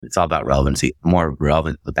It's all about relevancy. The more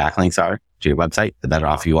relevant the backlinks are to your website, the better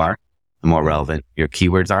off you are. The more relevant your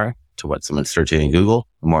keywords are to what someone's searching in Google,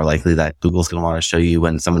 the more likely that Google's going to want to show you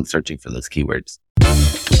when someone's searching for those keywords.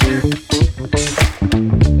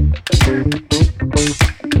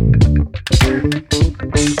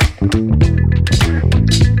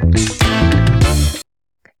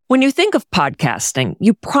 When you think of podcasting,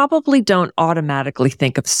 you probably don't automatically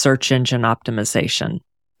think of search engine optimization,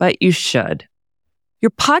 but you should. Your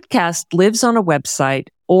podcast lives on a website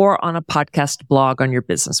or on a podcast blog on your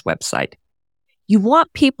business website. You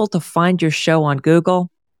want people to find your show on Google,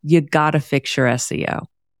 you gotta fix your SEO.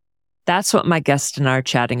 That's what my guest and I are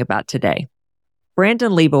chatting about today.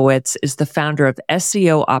 Brandon Leibowitz is the founder of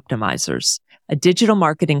SEO Optimizers, a digital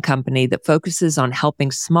marketing company that focuses on helping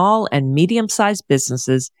small and medium-sized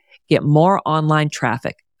businesses get more online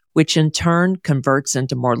traffic, which in turn converts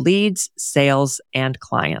into more leads, sales, and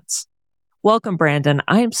clients. Welcome, Brandon.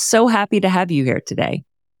 I am so happy to have you here today.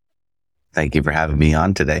 Thank you for having me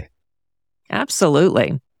on today.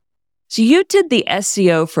 Absolutely. So you did the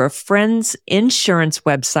SEO for a friend's insurance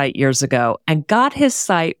website years ago and got his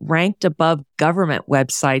site ranked above government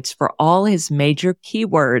websites for all his major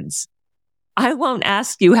keywords. I won't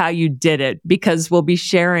ask you how you did it because you'll be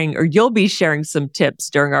sharing some tips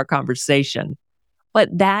during our conversation.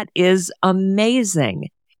 But that is amazing.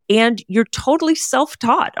 And you're totally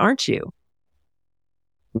self-taught, aren't you?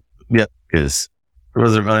 Yep, because there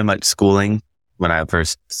wasn't really much schooling when I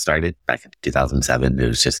first started back in 2007. It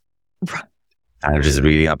was just I was just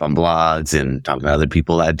reading up on blogs and talking to other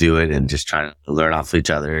people that do it and just trying to learn off each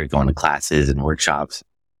other, going to classes and workshops,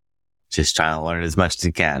 just trying to learn as much as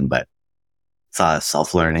you can. But it's a lot of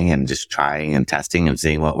self-learning and just trying and testing and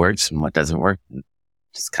seeing what works and what doesn't work, and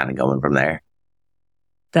just kind of going from there.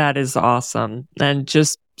 That is awesome and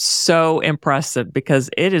just so impressive because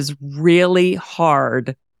it is really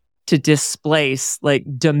hard to displace like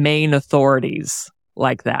domain authorities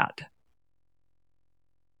like that.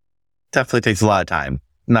 Definitely takes a lot of time.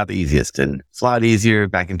 Not the easiest. And it's a lot easier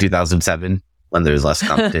back in 2007 when there's less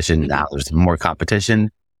competition. Now there's more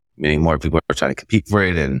competition, meaning more people are trying to compete for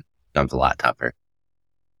it, and it becomes a lot tougher.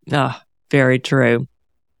 Very true.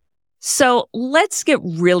 So let's get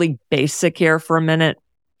really basic here for a minute.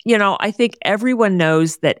 You know, I think everyone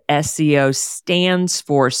knows that SEO stands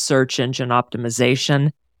for search engine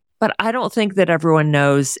optimization, but I don't think that everyone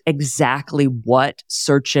knows exactly what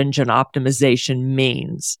search engine optimization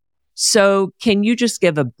means. So can you just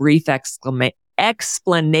give a brief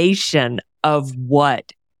explanation of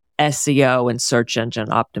what SEO and search engine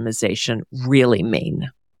optimization really mean?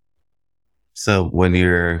 So when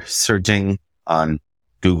you're searching on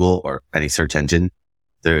Google or any search engine,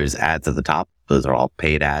 there's ads at the top. Those are all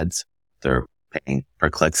paid ads. They're paying per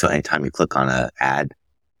click. So anytime you click on an ad,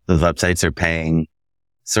 those websites are paying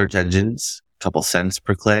search engines a couple cents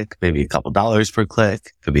per click, maybe a couple dollars per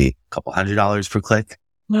click, could be a couple $100 per click.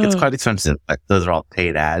 It's quite expensive, but those are all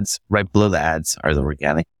paid ads. Right below the ads are the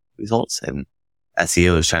organic results, and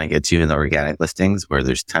SEO is trying to get you in the organic listings where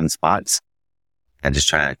there's 10 spots and just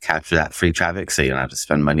trying to capture that free traffic so you don't have to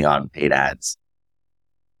spend money on paid ads.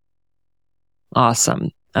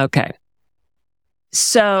 Awesome. Okay.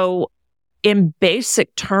 So in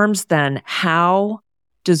basic terms then, how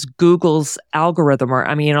does Google's algorithm work?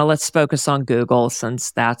 I mean, let's focus on Google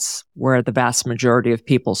since that's where the vast majority of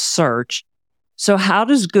people search. So how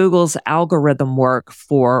does Google's algorithm work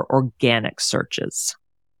for organic searches?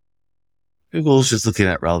 Google's just looking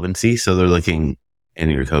at relevancy. So they're looking in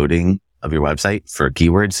your coding of your website for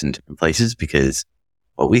keywords in different places, because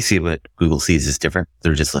what we see, what Google sees is different.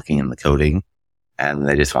 They're just looking in the coding and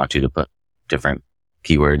they just want you to put different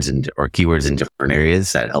keywords or keywords in different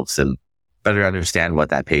areas that helps them better understand what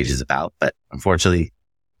that page is about. But unfortunately,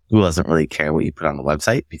 Google doesn't really care what you put on the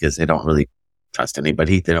website because they don't really trust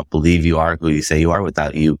anybody. They don't believe you are who you say you are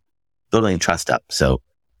without you building trust up. So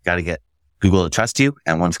you got to get Google to trust you.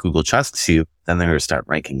 And once Google trusts you, then they're going to start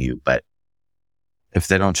ranking you. But if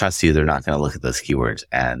they don't trust you, they're not going to look at those keywords.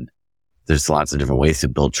 And there's lots of different ways to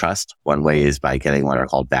build trust. One way is by getting what are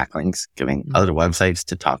called backlinks, giving other websites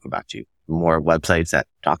to talk about you. The more websites that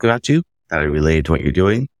talk about you, that are related to what you're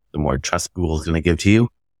doing, the more trust Google is going to give to you,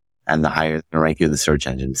 and the higher they're going to rank you in the search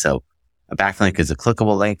engine. So a backlink is a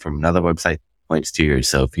clickable link from another website points to yours.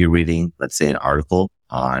 So if you're reading, let's say, an article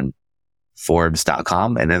on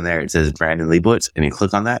Forbes.com, and in there it says Brandon Leibowitz, and you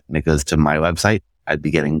click on that and it goes to my website, I'd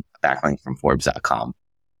be getting a backlink from Forbes.com.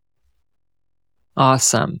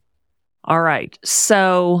 Awesome. All right.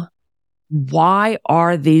 So why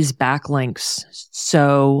are these backlinks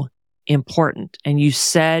so important? And you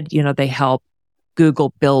said, they help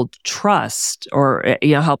Google build trust, or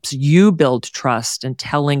helps you build trust and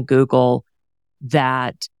telling Google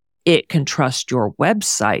that it can trust your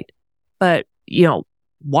website. But,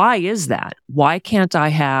 why is that? Why can't I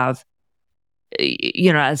have,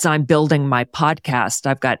 as I'm building my podcast,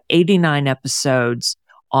 I've got 89 episodes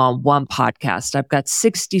on one podcast. I've got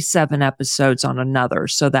 67 episodes on another.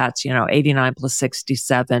 So that's, 89 plus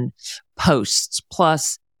 67 posts,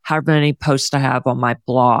 plus however many posts I have on my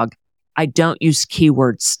blog. I don't use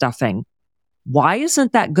keyword stuffing. Why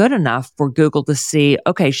isn't that good enough for Google to see,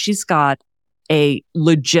 okay, she's got a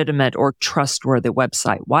legitimate or trustworthy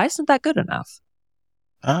website? Why isn't that good enough?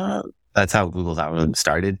 That's how Google's algorithm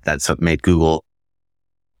started. That's what made Google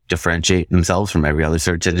differentiate themselves from every other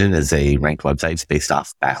search engine, as they ranked websites based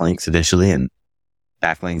off backlinks initially. And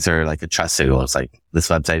backlinks are like a trust signal. It's like, this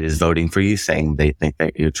website is voting for you, saying they think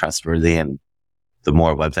that you're trustworthy. And the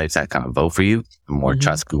more websites that kind of vote for you, the more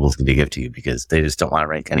trust Google's going to give to you, because they just don't want to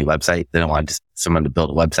rank any website. They don't want just someone to build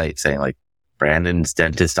a website saying like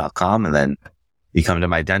brandonsdentist.com, and then you come to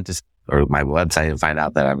my dentist or my website and find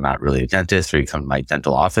out that I'm not really a dentist, or you come to my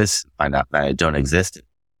dental office and find out that I don't exist.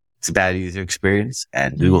 It's a bad user experience,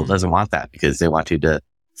 and Google doesn't want that, because they want you to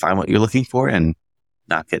find what you're looking for and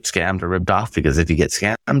not get scammed or ripped off. Because if you get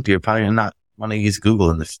scammed, you're probably not want to use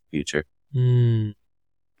Google in the future.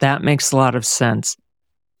 That makes a lot of sense.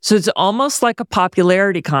 So it's almost like a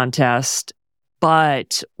popularity contest,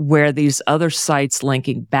 but where these other sites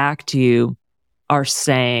linking back to you are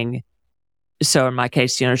saying, so in my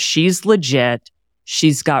case, she's legit.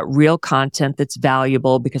 She's got real content that's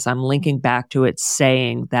valuable because I'm linking back to it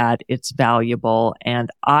saying that it's valuable, and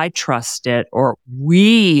I trust it, or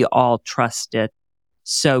we all trust it.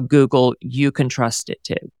 So Google, you can trust it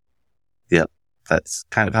too. Yep. That's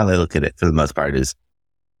kind of how they look at it for the most part, is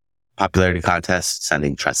popularity contests,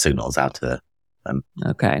 sending trust signals out to them.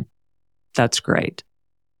 Okay. That's great.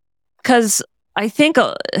 Because I think,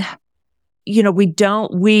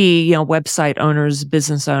 website owners,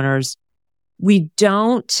 business owners, we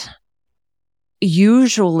don't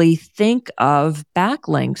usually think of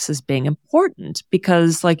backlinks as being important,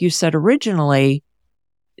 because like you said originally,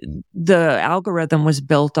 the algorithm was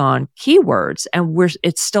built on keywords, and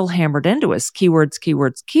it's still hammered into us.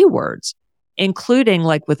 Keywords, including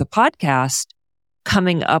like with a podcast,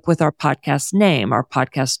 coming up with our podcast name, our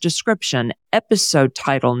podcast description, episode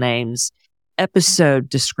title names, episode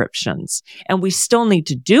descriptions. And we still need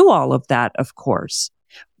to do all of that, of course.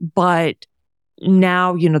 But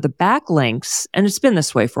now, the backlinks, and it's been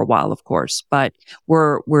this way for a while, of course, but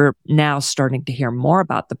we're now starting to hear more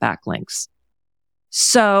about the backlinks.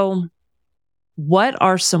 So what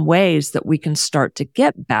are some ways that we can start to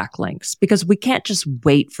get backlinks? Because we can't just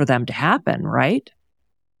wait for them to happen, right?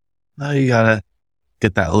 No, you gotta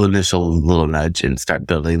get that initial little nudge and start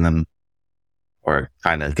building them, or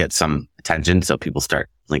kind of get some attention so people start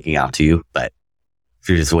linking out to you. But if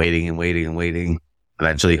you're just waiting and waiting and waiting,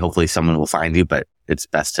 eventually, hopefully someone will find you, but it's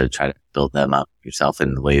best to try to build them up yourself.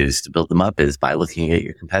 And the way is to build them up is by looking at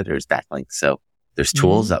your competitors' backlinks. So there's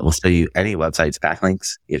tools that will show you any website's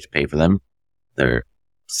backlinks. You have to pay for them. Their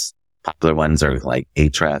popular ones are like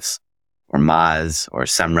Ahrefs or Moz or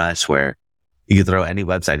SEMrush, where you can throw any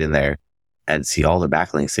website in there and see all the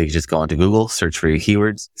backlinks. So you can just go into Google, search for your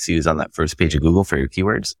keywords, see who's on that first page of Google for your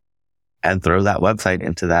keywords, and throw that website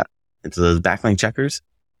into those backlink checkers.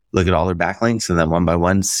 Look at all their backlinks, and then one by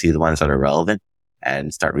one, see the ones that are relevant,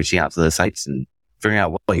 and start reaching out to those sites and figuring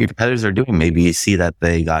out what your competitors are doing. Maybe you see that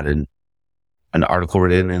they got an article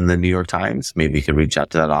written in the New York Times. Maybe you could reach out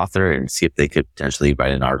to that author and see if they could potentially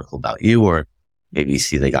write an article about you. Or maybe you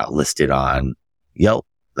see they got listed on Yelp,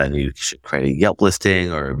 then you should create a Yelp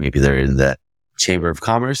listing. Or maybe they're in the Chamber of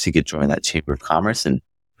Commerce. You could join that Chamber of Commerce, and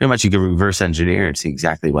pretty much you can reverse engineer and see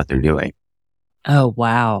exactly what they're doing. Oh,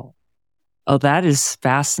 wow. Oh, that is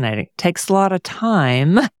fascinating. Takes a lot of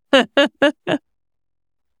time.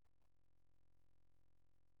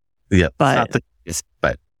 Yeah,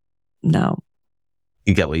 but no,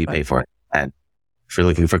 you get what you pay for. And if you're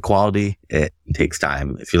looking for quality, it takes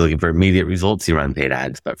time. If you're looking for immediate results, you run paid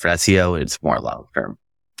ads. But for SEO, it's more long term.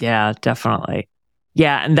 Yeah, definitely.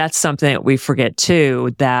 Yeah, and that's something that we forget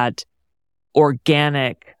too, that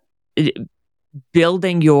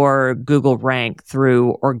building your Google rank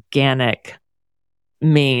through organic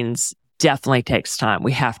means definitely takes time.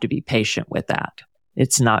 We have to be patient with that.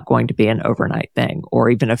 It's not going to be an overnight thing or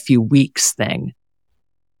even a few weeks thing.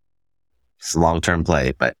 It's a long-term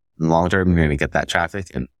play, but in the long term, you're going to get that traffic,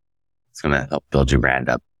 and it's going to help build your brand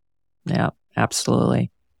up. Yeah, absolutely.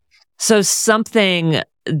 So something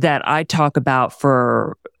that I talk about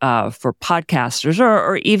for podcasters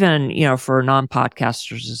or even, for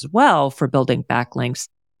non-podcasters as well for building backlinks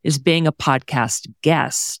is being a podcast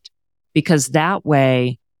guest, because that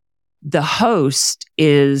way the host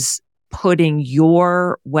is putting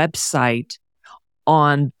your website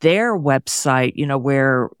on their website,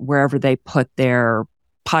 wherever they put their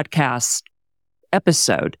podcast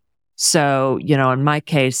episode. So, in my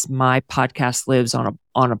case, my podcast lives on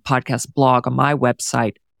a podcast blog on my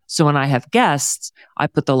website. So when I have guests, I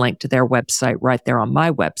put the link to their website right there on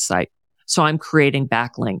my website. So I'm creating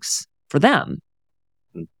backlinks for them.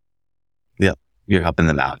 Yep. You're helping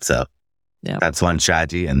them out. So that's one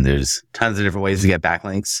strategy. And there's tons of different ways to get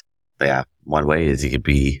backlinks. But yeah, one way is you could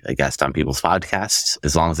be a guest on people's podcasts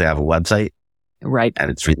as long as they have a website. Right. And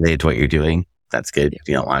it's related to what you're doing. That's good.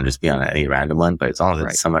 You don't want to just be on any random one, but as long as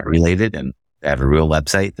it's somewhat related and they have a real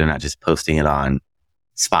website, they're not just posting it on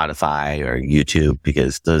Spotify or YouTube,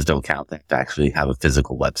 because those don't count. They have to actually have a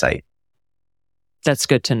physical website. That's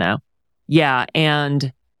good to know. Yeah.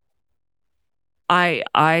 And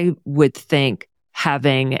I would think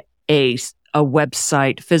having a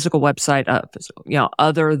website, physical website,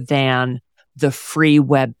 other than the free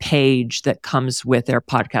web page that comes with their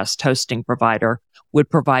podcast hosting provider would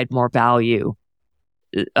provide more value.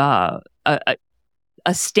 A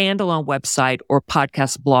standalone website or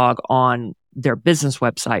podcast blog on their business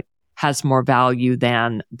website has more value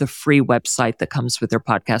than the free website that comes with their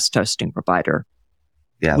podcast hosting provider.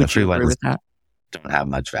 Yeah, the free ones don't have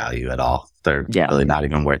much value at all. They're really not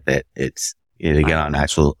even worth it. It's to get on a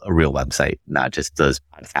real website, not just those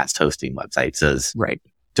podcast hosting websites. Those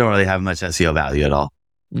don't really have much SEO value at all.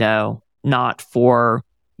 No, not for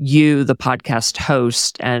you, the podcast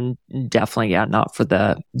host, and definitely, not for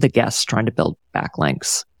the guests trying to build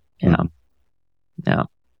backlinks. Yeah.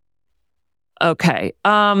 Okay.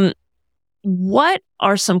 What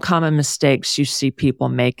are some common mistakes you see people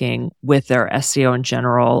making with their SEO in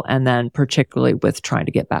general, and then particularly with trying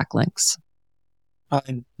to get backlinks?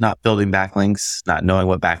 Not building backlinks, not knowing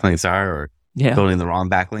what backlinks are, or building the wrong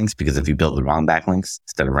backlinks, because if you build the wrong backlinks,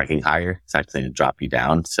 instead of ranking higher, it's actually going to drop you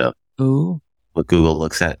down. So what Google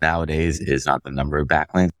looks at nowadays is not the number of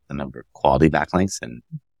backlinks, the number of quality backlinks. And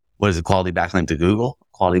what is a quality backlink to Google?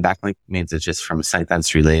 Quality backlink means it's just from a site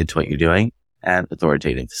that's related to what you're doing and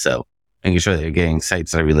authoritative. So making sure that you're getting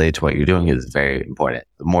sites that are related to what you're doing is very important.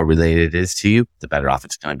 The more related it is to you, the better off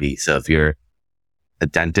it's going to be. So if you're a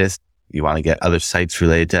dentist, you want to get other sites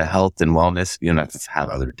related to health and wellness. You don't have to have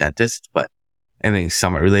other dentists, but anything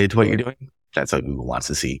somewhat related to what you're doing, that's what Google wants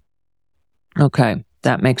to see. Okay,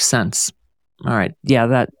 that makes sense. All right. Yeah,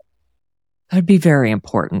 that'd be very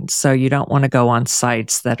important. So you don't want to go on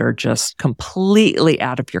sites that are just completely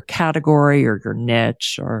out of your category or your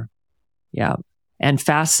niche And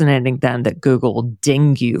fascinating then that Google will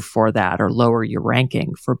ding you for that or lower your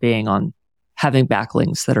ranking for having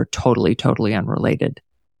backlinks that are totally, totally unrelated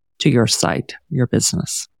to your site, your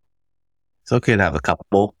business. It's okay to have a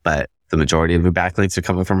couple, but the majority of your backlinks are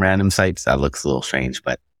coming from random sites. That looks a little strange,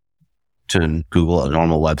 but to Google, a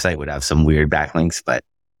normal website would have some weird backlinks, but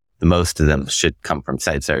the most of them should come from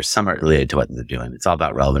sites that are somewhat related to what they're doing. It's all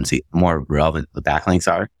about relevancy. The more relevant the backlinks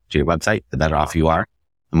are to your website, the better off you are.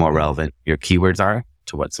 The more relevant your keywords are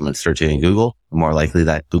to what someone's searching in Google, the more likely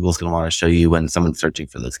that Google's going to want to show you when someone's searching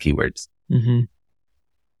for those keywords. Mm-hmm.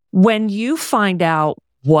 When you find out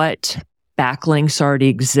what backlinks already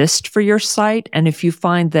exist for your site, and if you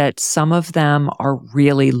find that some of them are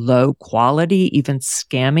really low quality, even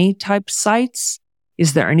scammy type sites,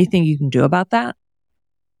 is there anything you can do about that?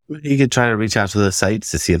 You could try to reach out to those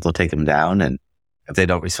sites to see if they'll take them down. And if they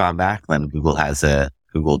don't respond back, then Google has a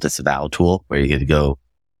Google disavow tool where you get to go,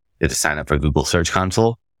 you have to sign up for Google Search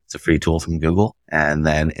Console. It's a free tool from Google. And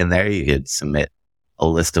then in there, you could submit a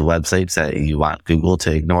list of websites that you want Google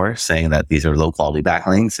to ignore, saying that these are low quality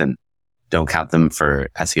backlinks and don't count them for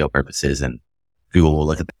SEO purposes. And Google will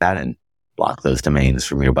look at that and block those domains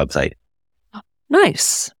from your website.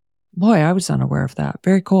 Nice. Boy, I was unaware of that.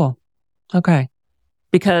 Very cool. Okay.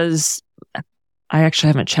 Because I actually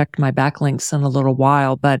haven't checked my backlinks in a little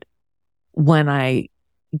while, but when I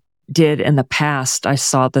did in the past, I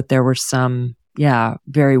saw that there were some,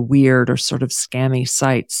 very weird or sort of scammy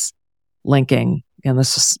sites linking. And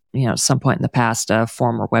this was, some point in the past, a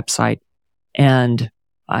former website. And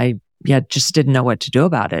I, just didn't know what to do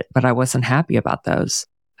about it, but I wasn't happy about those.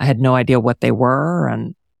 I had no idea what they were.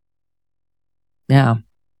 And the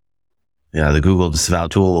Google disavow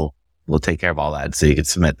tool will take care of all that. So you can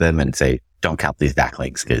submit them and say, don't count these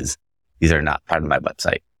backlinks because these are not part of my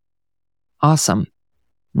website. Awesome.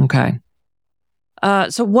 Okay.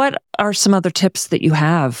 So what are some other tips that you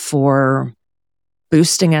have for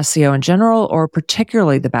boosting SEO in general, or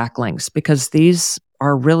particularly the backlinks? Because these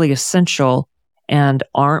are really essential and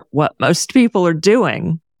aren't what most people are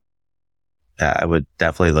doing. I would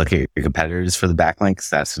definitely look at your competitors for the backlinks.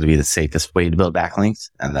 That's going to be the safest way to build backlinks.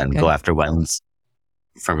 And then go after ones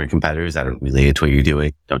from your competitors that are related to what you're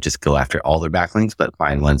doing. Don't just go after all their backlinks, but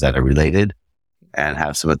find ones that are related and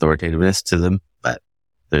have some authoritativeness to them. But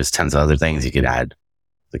there's tons of other things. You could add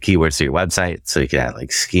the keywords to your website. So you could add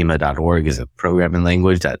like schema.org is a programming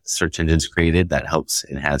language that search engines created that helps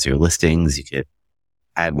enhance your listings. You could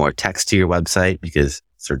add more text to your website because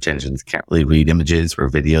search engines can't really read images or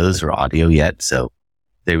videos or audio yet. So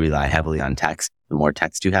they rely heavily on text. The more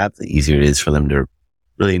text you have, the easier it is for them to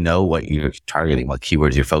really know what you're targeting, what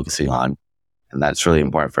keywords you're focusing on. And that's really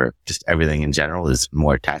important for just everything in general is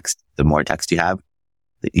more text. The more text you have,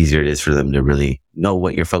 the easier it is for them to really know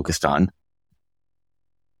what you're focused on.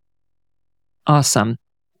 Awesome.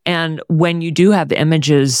 And when you do have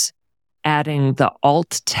images, adding the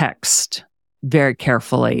alt text very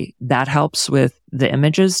carefully, that helps with the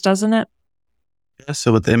images, doesn't it? Yeah,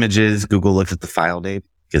 so with the images, Google looks at the file name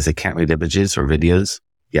because they can't read images or videos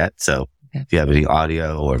yet. So if you have any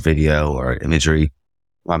audio or video or imagery, you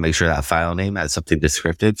want to make sure that file name has something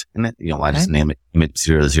descriptive in it. You don't want to just name it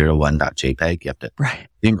image001.jpg. You have to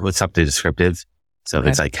think with something descriptive. So if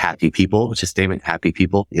it's like happy people, just name it happy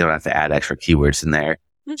people. You don't have to add extra keywords in there.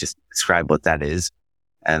 Just describe what that is.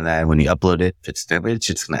 And then when you upload it, if it's an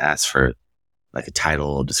image, it's going to ask for like a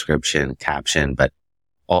title, description, caption, but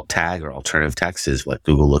alt tag or alternative text is what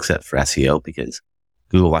Google looks at for SEO because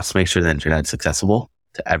Google wants to make sure the internet's accessible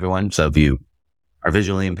to everyone. So if you are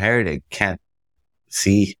visually impaired and can't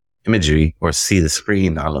see imagery or see the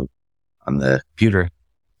screen on the computer,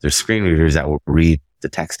 there's screen readers that will read the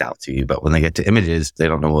text out to you. But when they get to images, they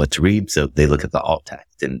don't know what to read. So they look at the alt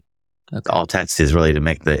text, and the alt text is really to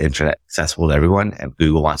make the internet accessible to everyone. And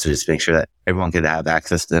Google wants to just make sure that everyone can have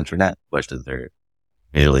access to the internet, whether they're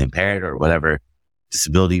visually impaired or whatever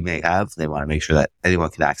disability you may have. They want to make sure that anyone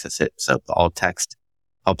can access it. So the alt text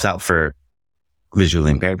helps out for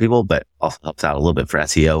visually impaired people, but also helps out a little bit for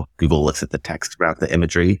SEO. Google looks at the text around the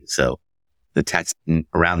imagery. So the text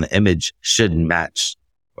around the image should match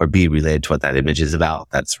or be related to what that image is about.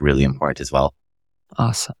 That's really important as well.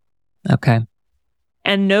 Awesome. Okay.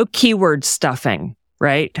 And no keyword stuffing,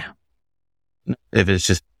 right? If it's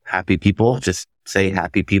just happy people, just say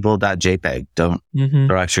happypeople.jpg. Don't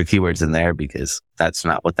throw extra keywords in there because that's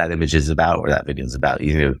not what that image is about or that video is about.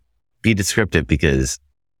 You know, be descriptive because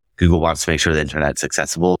Google wants to make sure the internet's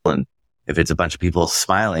accessible. And if it's a bunch of people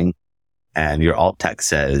smiling and your alt text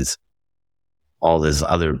says all this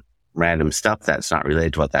other random stuff that's not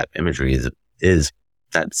related to what that imagery is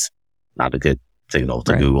that's not a good signal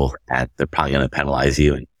to Google. And they're probably going to penalize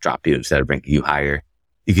you and drop you instead of ranking you higher.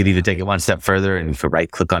 You could even take it one step further and if you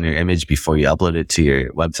right click on your image before you upload it to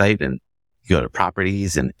your website and you go to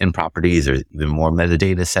properties, and in properties there's even more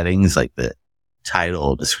metadata settings like the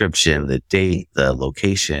title, description, the date, the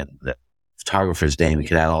location, the photographer's name. You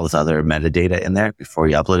can add all this other metadata in there before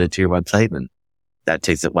you upload it to your website. And that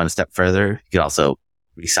takes it one step further. You can also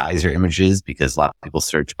resize your images because a lot of people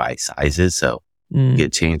search by sizes. So you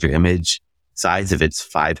can change your image size. If it's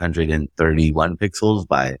 531 pixels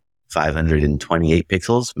by 528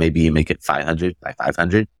 pixels, maybe you make it 500 by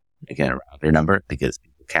 500, again, a rounder number because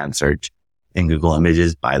people can search in Google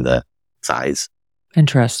Images by the size.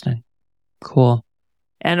 Interesting. Cool.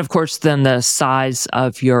 And of course, then the size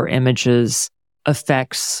of your images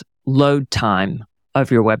affects load time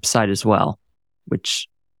of your website as well, which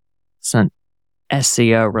isn't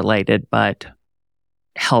SEO related, but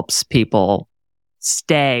helps people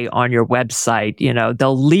stay on your website. You know,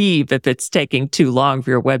 they'll leave if it's taking too long for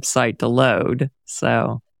your website to load.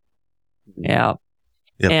 So, yeah.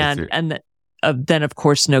 Yep, and then, of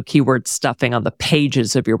course, no keyword stuffing on the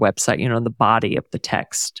pages of your website, you know, in the body of the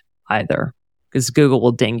text either, because Google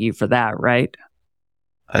will ding you for that, right?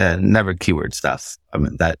 Never keyword stuff. I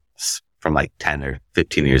mean, that's from like 10 or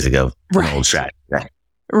 15 years ago, an old strategy. Right.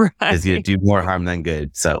 Because you do more harm than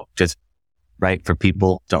good. So just write for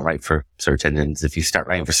people, don't write for search engines. If you start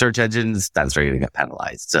writing for search engines, that's where you're going to get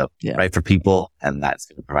penalized. So write for people, and that's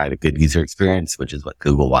going to provide a good user experience, which is what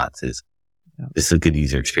Google wants, is just a good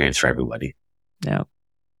user experience for everybody. Yeah.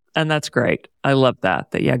 And that's great. I love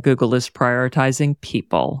that Google is prioritizing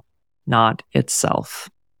people, not itself.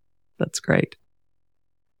 That's great.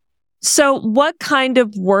 So what kind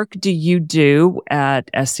of work do you do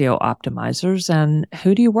at SEO Optimizers, and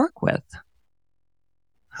who do you work with?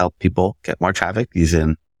 Help people get more traffic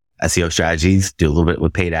using SEO strategies, do a little bit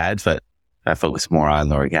with paid ads, but I focus more on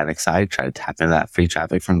the organic side, try to tap into that free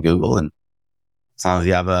traffic from Google and as long as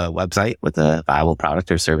you have a website with a viable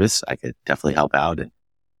product or service, I could definitely help out. And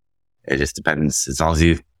it just depends. As long as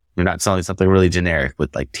you're not selling something really generic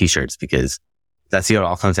with like t-shirts, because that's, it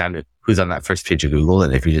all comes down to who's on that first page of Google.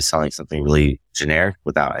 And if you're just selling something really generic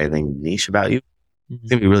without anything niche about you,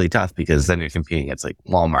 it's going to be really tough, because then you're competing against like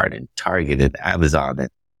Walmart and Target and Amazon and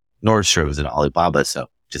Nordstrom's and Alibaba. So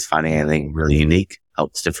just finding anything really unique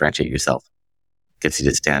helps differentiate yourself, gets you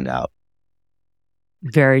to stand out.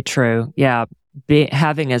 Very true. Yeah.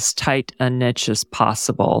 Having as tight a niche as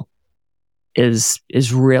possible is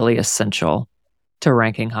really essential to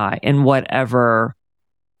ranking high in whatever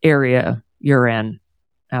area you're in.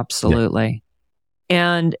 Absolutely.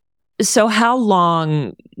 Yeah. And so how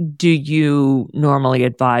long do you normally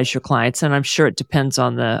advise your clients? And I'm sure it depends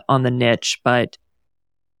on the niche, but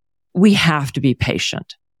we have to be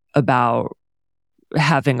patient about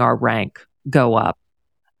having our rank go up.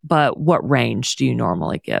 But what range do you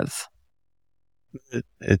normally give?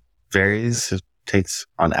 It varies. It takes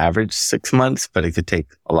on average 6 months, but it could take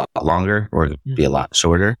a lot longer or be a lot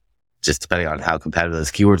shorter, just depending on how competitive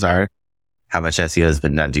those keywords are, how much SEO has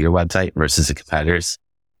been done to your website versus the competitors.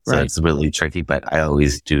 So It's really tricky, but I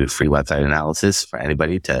always do free website analysis for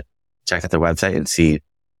anybody to check out their website and see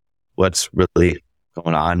what's really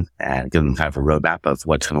going on and give them kind of a roadmap of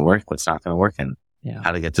what's going to work, what's not going to work, and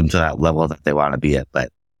how to get them to that level that they want to be at.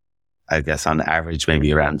 But I guess on average,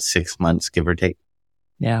 maybe around 6 months, give or take.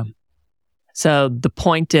 Yeah. So the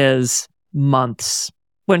point is months.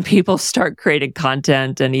 When people start creating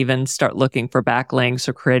content and even start looking for backlinks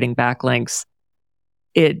or creating backlinks,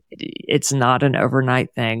 it's not an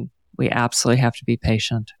overnight thing. We absolutely have to be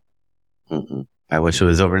patient. Mm-hmm. I wish it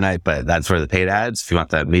was overnight, but that's where the paid ads, if you want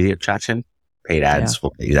that immediate traction, paid ads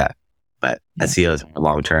will do that. But SEO is more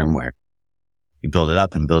long term, where you build it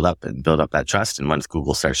up and build up and build up that trust. And once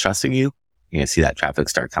Google starts trusting you, you're going to see that traffic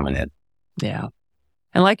start coming in. Yeah.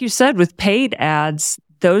 And like you said, with paid ads,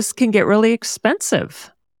 those can get really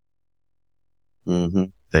expensive. Mm-hmm.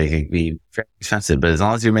 They can be very expensive, but as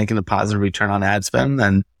long as you're making a positive return on ad spend,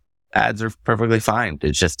 then ads are perfectly fine.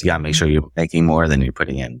 It's just, you got to make sure you're making more than you're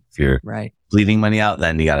putting in. If you're bleeding money out,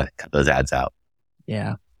 then you got to cut those ads out.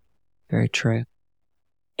 Yeah. Very true.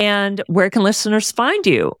 And where can listeners find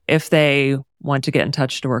you if they want to get in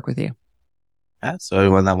touch to work with you? Yeah, so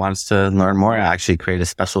anyone that wants to learn more, I actually create a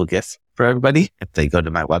special gift for everybody. If they go to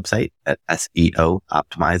my website at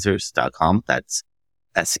SEOoptimizers.com, that's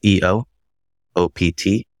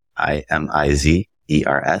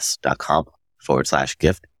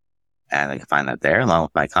SEOoptimizers.com/gift. And I can find that there along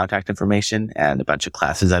with my contact information and a bunch of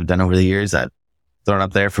classes I've done over the years. I've thrown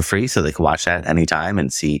up there for free so they can watch that anytime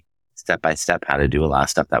and see step by step how to do a lot of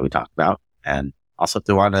stuff that we talked about. And also, if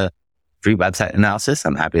they want a free website analysis,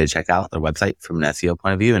 I'm happy to check out their website from an SEO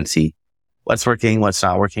point of view and see what's working, what's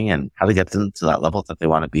not working, and how to get them to that level that they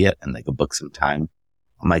want to be at. And they can book some time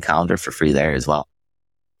on my calendar for free there as well.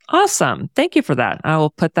 Awesome. Thank you for that. I will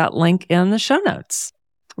put that link in the show notes.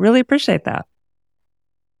 Really appreciate that.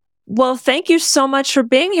 Well, thank you so much for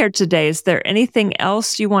being here today. Is there anything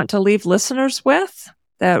else you want to leave listeners with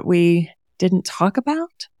that we didn't talk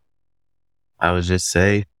about? I would just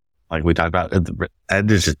say, like we talked about at the end,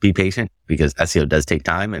 just be patient, because SEO does take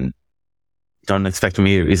time, and don't expect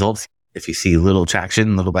immediate results. If you see little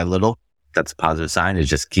traction, little by little, that's a positive sign. Is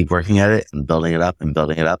just keep working at it and building it up and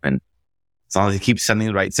building it up. And as long as you keep sending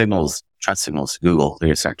the right signals, trust signals to Google, they're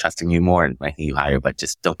going to start trusting you more and ranking you higher. But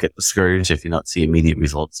just don't get discouraged if you don't see immediate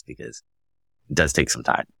results, because it does take some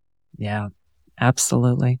time. Yeah,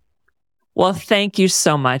 absolutely. Well, thank you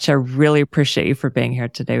so much. I really appreciate you for being here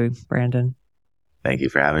today, Brandon. Thank you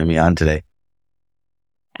for having me on today.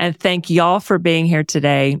 And thank y'all for being here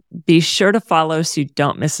today. Be sure to follow so you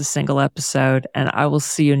don't miss a single episode. And I will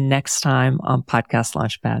see you next time on Podcast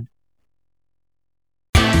Launchpad.